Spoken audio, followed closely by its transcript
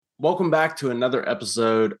Welcome back to another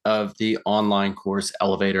episode of the Online Course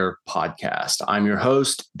Elevator podcast. I'm your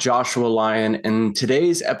host, Joshua Lyon, and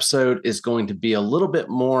today's episode is going to be a little bit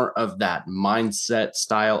more of that mindset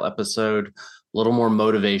style episode, a little more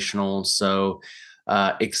motivational. So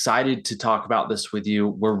excited to talk about this with you.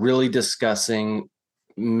 We're really discussing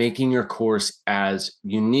making your course as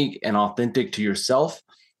unique and authentic to yourself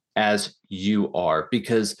as you are,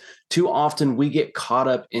 because too often we get caught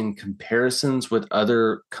up in comparisons with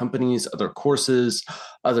other companies, other courses,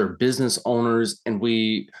 other business owners, and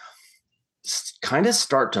we kind of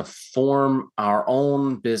start to form our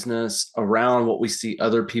own business around what we see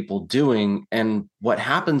other people doing. And what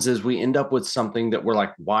happens is we end up with something that we're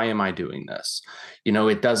like, why am I doing this?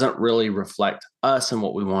 It doesn't really reflect us and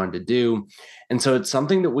what we wanted to do. And so it's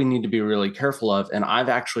something that we need to be really careful of. And I've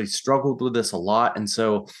actually struggled with this a lot. And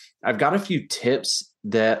so I've got a few tips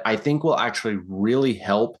that I think will actually really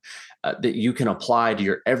help that you can apply to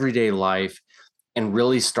your everyday life and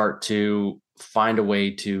really start to find a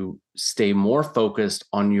way to stay more focused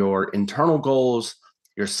on your internal goals,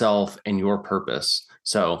 yourself, and your purpose.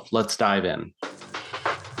 So let's dive in.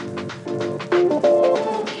 Here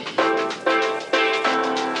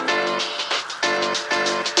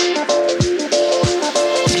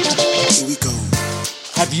we go.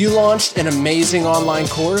 Have you launched an amazing online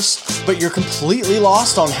course, but you're completely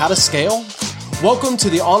lost on how to scale? Welcome to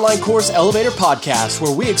the Online Course Elevator podcast,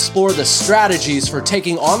 where we explore the strategies for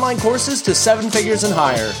taking online courses to 7 figures and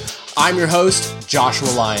higher. I'm your host, Joshua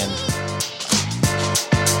Lyon.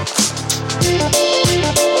 Here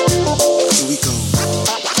we go.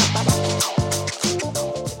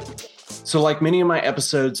 So like many of my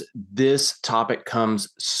episodes, this topic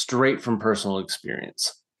comes straight from personal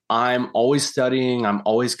experience. I'm always studying, I'm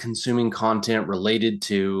always consuming content related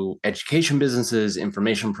to education businesses,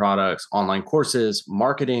 information products, online courses,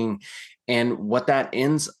 marketing. And what that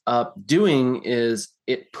ends up doing is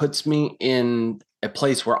it puts me in a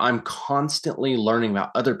place where I'm constantly learning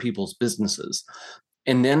about other people's businesses.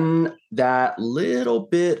 And then that little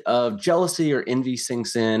bit of jealousy or envy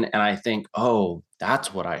sinks in, and I think, oh,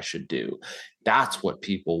 that's what I should do. That's what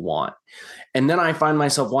people want. And then I find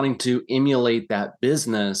myself wanting to emulate that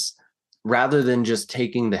business rather than just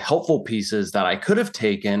taking the helpful pieces that I could have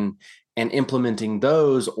taken and implementing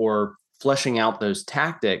those or fleshing out those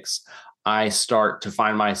tactics. I start to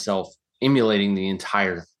find myself emulating the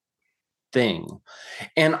entire thing.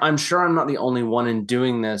 And I'm sure I'm not the only one in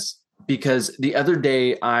doing this, because the other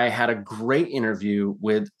day I had a great interview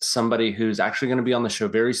with somebody who's actually going to be on the show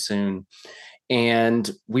very soon. And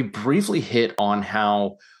we briefly hit on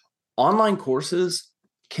how online courses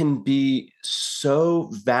can be so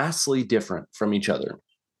vastly different from each other.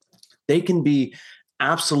 They can be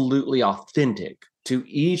absolutely authentic to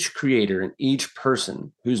each creator and each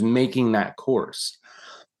person who's making that course.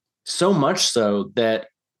 So much so that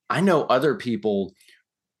I know other people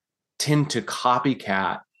tend to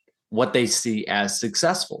copycat what they see as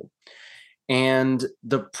successful. And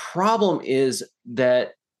the problem is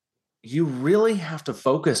that you really have to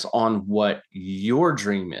focus on what your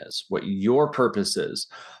dream is, what your purpose is,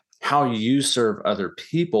 how you serve other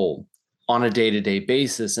people on a day-to-day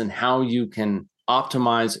basis, and how you can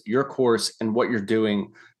optimize your course and what you're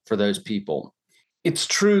doing for those people. It's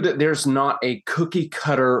true that there's not a cookie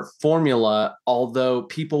cutter formula, although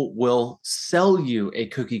people will sell you a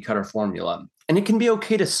cookie cutter formula. And it can be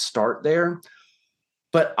okay to start there.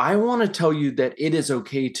 But I want to tell you that it is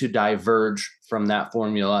okay to diverge from that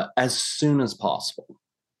formula as soon as possible.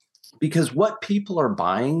 Because what people are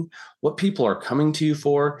buying, what people are coming to you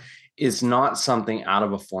for, is not something out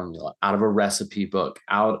of a formula, out of a recipe book,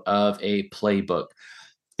 out of a playbook.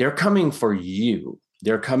 They're coming for you.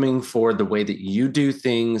 They're coming for the way that you do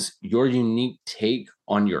things, your unique take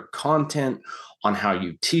on your content, on how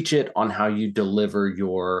you teach it, on how you deliver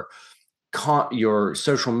your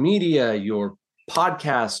social media, your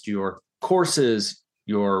podcast, your courses,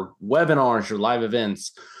 your webinars, your live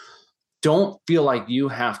events. Don't feel like you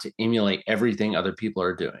have to emulate everything other people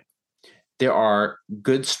are doing. There are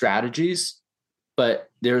good strategies, but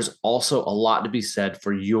there's also a lot to be said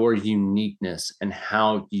for your uniqueness and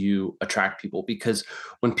how you attract people. Because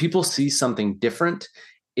when people see something different,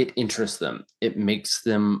 it interests them. It makes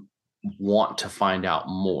them want to find out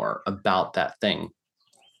more about that thing.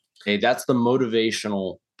 Okay, that's the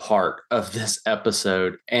motivational part of this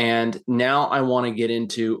episode. And now I want to get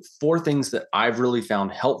into 4 things that I've really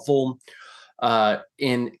found helpful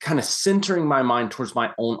in kind of centering my mind towards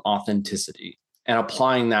my own authenticity and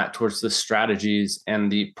applying that towards the strategies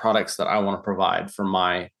and the products that I want to provide for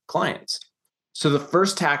my clients. So the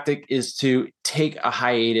first tactic is to take a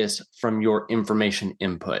hiatus from your information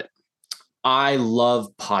input. I love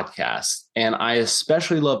podcasts, and I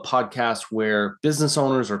especially love podcasts where business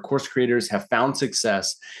owners or course creators have found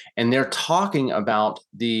success and they're talking about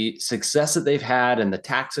the success that they've had and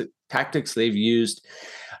the tactics they've used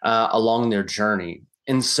along their journey.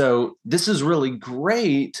 And so this is really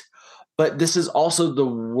great, but this is also the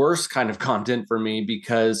worst kind of content for me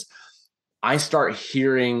because I start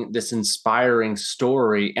hearing this inspiring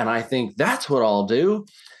story and I think that's what I'll do.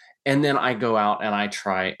 And then I go out and I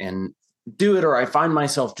try and do it, or I find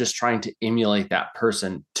myself just trying to emulate that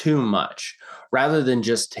person too much rather than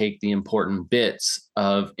just take the important bits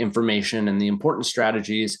of information and the important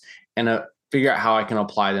strategies and figure out how I can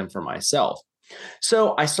apply them for myself.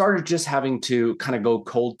 So I started just having to kind of go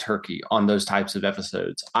cold turkey on those types of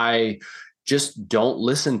episodes. I just don't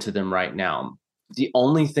listen to them right now. The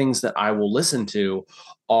only things that I will listen to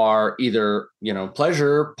are either,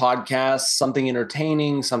 pleasure podcasts, something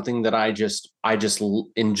entertaining, something that I just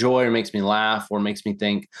enjoy or makes me laugh or makes me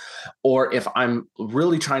think. Or if I'm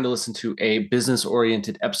really trying to listen to a business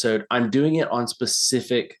oriented episode, I'm doing it on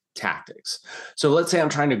specific tactics. So let's say I'm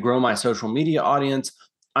trying to grow my social media audience.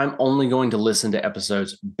 I'm only going to listen to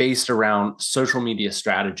episodes based around social media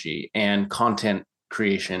strategy and content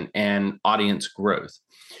creation and audience growth.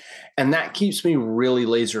 And that keeps me really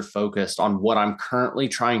laser focused on what I'm currently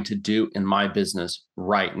trying to do in my business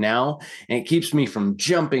right now. And it keeps me from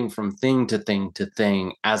jumping from thing to thing to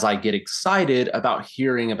thing as I get excited about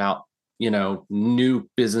hearing about, new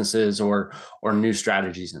businesses or new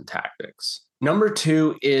strategies and tactics. Number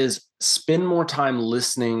 2 is spend more time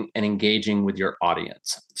listening and engaging with your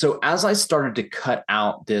audience. So as I started to cut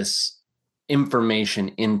out this information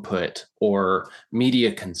input or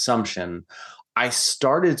media consumption, I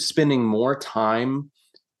started spending more time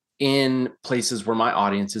in places where my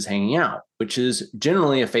audience is hanging out, which is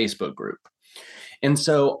generally a Facebook group. And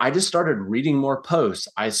so I just started reading more posts.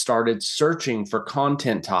 I started searching for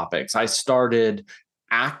content topics. I started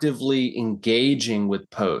actively engaging with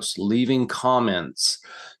posts, leaving comments,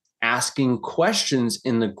 asking questions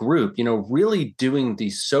in the group, really doing the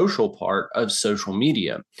social part of social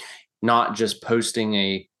media, not just posting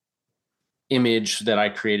a image that I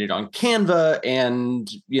created on Canva and,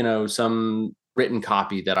 some written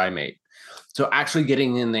copy that I made. So actually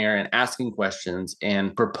getting in there and asking questions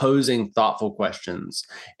and proposing thoughtful questions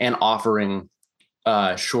and offering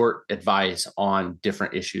short advice on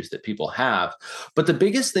different issues that people have. But the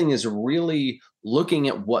biggest thing is really looking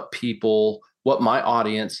at what my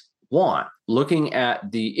audience want, looking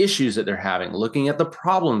at the issues that they're having, looking at the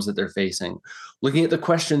problems that they're facing, looking at the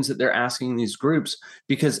questions that they're asking these groups,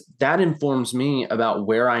 because that informs me about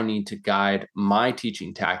where I need to guide my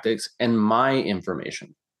teaching tactics and my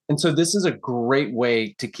information. And so this is a great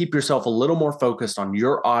way to keep yourself a little more focused on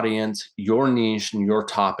your audience, your niche, and your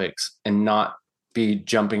topics, and not be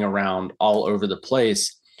jumping around all over the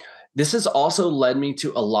place. This has also led me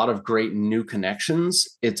to a lot of great new connections.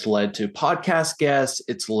 It's led to podcast guests.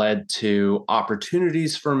 It's led to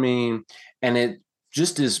opportunities for me. And it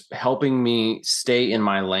just is helping me stay in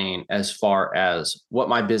my lane as far as what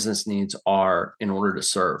my business needs are in order to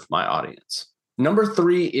serve my audience. Number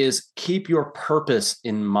 3 is keep your purpose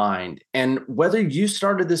in mind. And whether you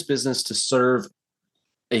started this business to serve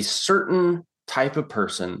a certain type of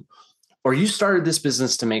person or you started this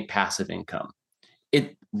business to make passive income,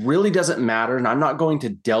 it really doesn't matter. And I'm not going to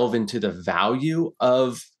delve into the value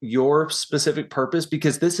of your specific purpose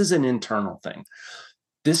because this is an internal thing.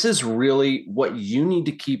 This is really what you need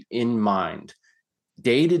to keep in mind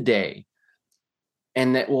day to day,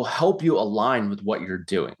 and that will help you align with what you're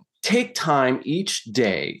doing. Take time each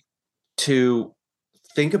day to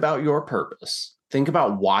think about your purpose. Think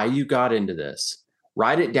about why you got into this.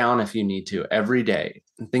 Write it down if you need to every day.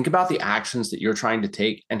 And think about the actions that you're trying to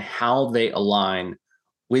take and how they align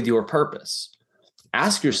with your purpose.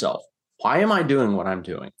 Ask yourself, why am I doing what I'm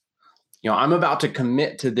doing? I'm about to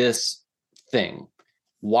commit to this thing.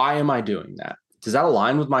 Why am I doing that? Does that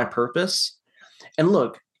align with my purpose? And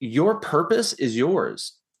look, your purpose is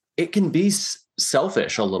yours. It can be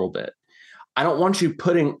selfish a little bit. I don't want you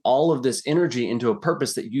putting all of this energy into a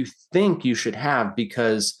purpose that you think you should have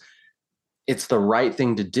because it's the right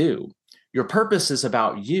thing to do. Your purpose is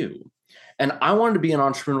about you. And I wanted to be an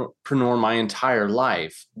entrepreneur my entire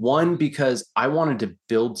life. One, because I wanted to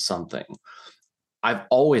build something. I've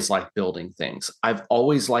always liked building things. I've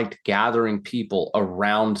always liked gathering people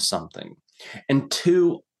around something. And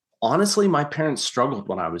 2, honestly, my parents struggled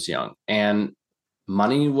when I was young and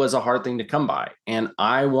money was a hard thing to come by. And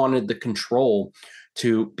I wanted the control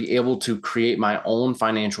to be able to create my own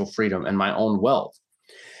financial freedom and my own wealth.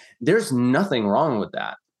 There's nothing wrong with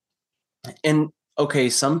that. And okay,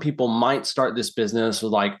 some people might start this business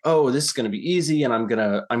with like, oh, this is going to be easy and I'm going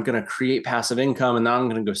to create passive income and now I'm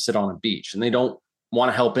going to go sit on a beach, and they don't want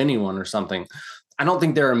to help anyone or something. I don't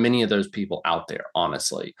think there are many of those people out there,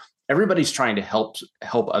 honestly. Everybody's trying to help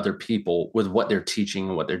other people with what they're teaching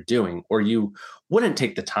and what they're doing, or you wouldn't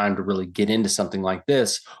take the time to really get into something like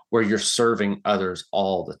this where you're serving others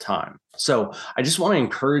all the time. So I just want to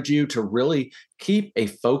encourage you to really keep a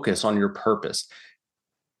focus on your purpose.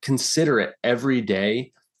 Consider it every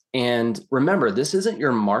day. And remember, this isn't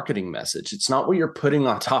your marketing message. It's not what you're putting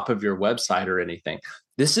on top of your website or anything.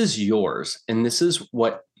 This is yours. And this is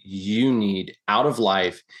what you need out of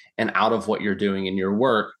life and out of what you're doing in your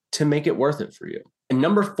work to make it worth it for you. And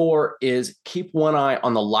number 4 is keep one eye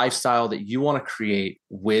on the lifestyle that you want to create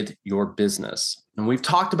with your business. And we've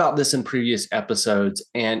talked about this in previous episodes,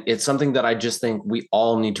 and it's something that I just think we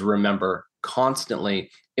all need to remember constantly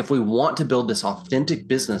if we want to build this authentic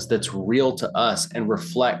business that's real to us and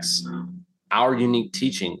reflects our unique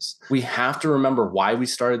teachings. We have to remember why we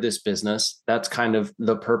started this business. That's kind of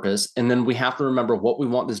the purpose. And then we have to remember what we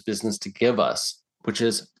want this business to give us, which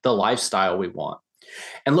is the lifestyle we want.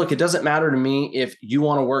 And look, it doesn't matter to me if you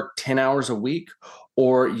want to work 10 hours a week,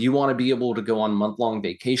 or you want to be able to go on month-long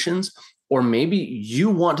vacations, or maybe you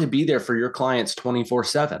want to be there for your clients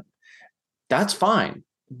 24/7. That's fine.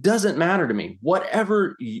 Doesn't matter to me.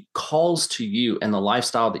 Whatever calls to you and the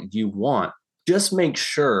lifestyle that you want, just make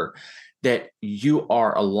sure that you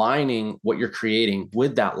are aligning what you're creating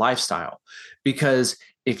with that lifestyle. Because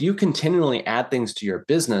if you continually add things to your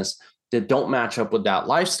business that don't match up with that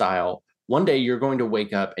lifestyle, one day you're going to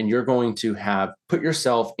wake up and you're going to have put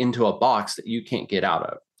yourself into a box that you can't get out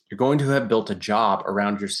of. You're going to have built a job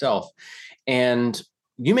around yourself, and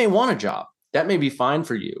you may want a job. That may be fine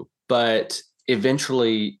for you, but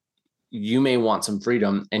eventually you may want some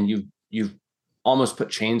freedom, and you've almost put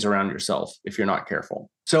chains around yourself if you're not careful.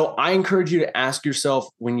 So I encourage you to ask yourself,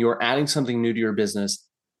 when you're adding something new to your business,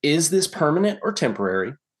 is this permanent or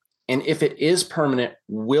temporary? And if it is permanent,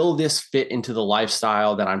 will this fit into the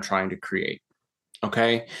lifestyle that I'm trying to create?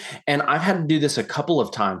 Okay. And I've had to do this a couple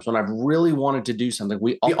of times when I've really wanted to do something.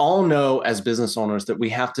 We all know as business owners that we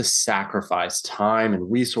have to sacrifice time and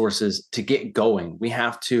resources to get going. We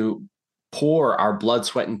have to pour our blood,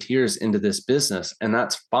 sweat, and tears into this business, and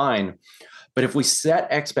that's fine. But if we set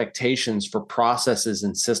expectations for processes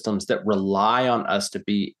and systems that rely on us to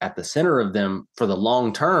be at the center of them for the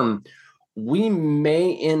long term, we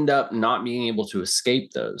may end up not being able to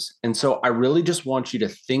escape those. And so I really just want you to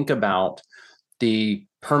think about the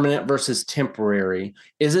permanent versus temporary.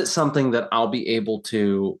 Is it something that I'll be able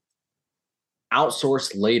to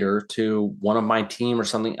outsource later to one of my team or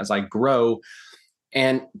something as I grow?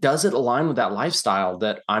 And does it align with that lifestyle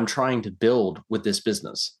that I'm trying to build with this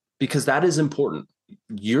business? Because that is important.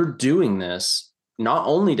 You're doing this not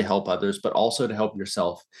only to help others, but also to help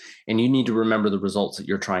yourself. And you need to remember the results that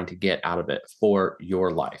you're trying to get out of it for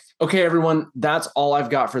your life. Okay, everyone, that's all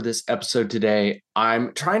I've got for this episode today.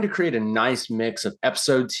 I'm trying to create a nice mix of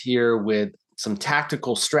episodes here with some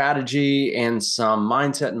tactical strategy and some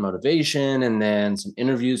mindset and motivation, and then some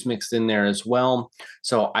interviews mixed in there as well.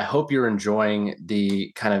 So I hope you're enjoying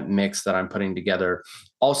the kind of mix that I'm putting together.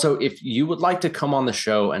 Also, if you would like to come on the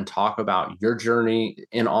show and talk about your journey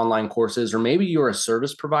in online courses, or maybe you're a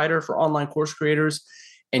service provider for online course creators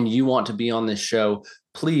and you want to be on this show,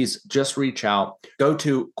 please just reach out. Go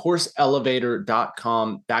to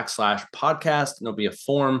courseelevator.com/podcast, and there'll be a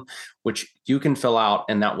form which you can fill out,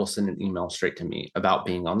 and that will send an email straight to me about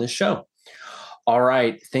being on this show. All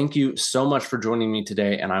right. Thank you so much for joining me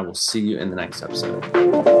today, and I will see you in the next episode.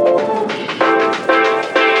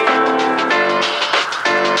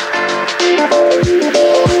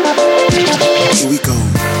 Here we go.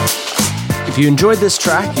 If you enjoyed this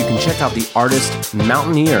track, you can check out the artist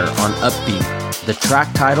Mountaineer on Upbeat. The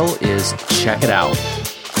track title is Check It Out.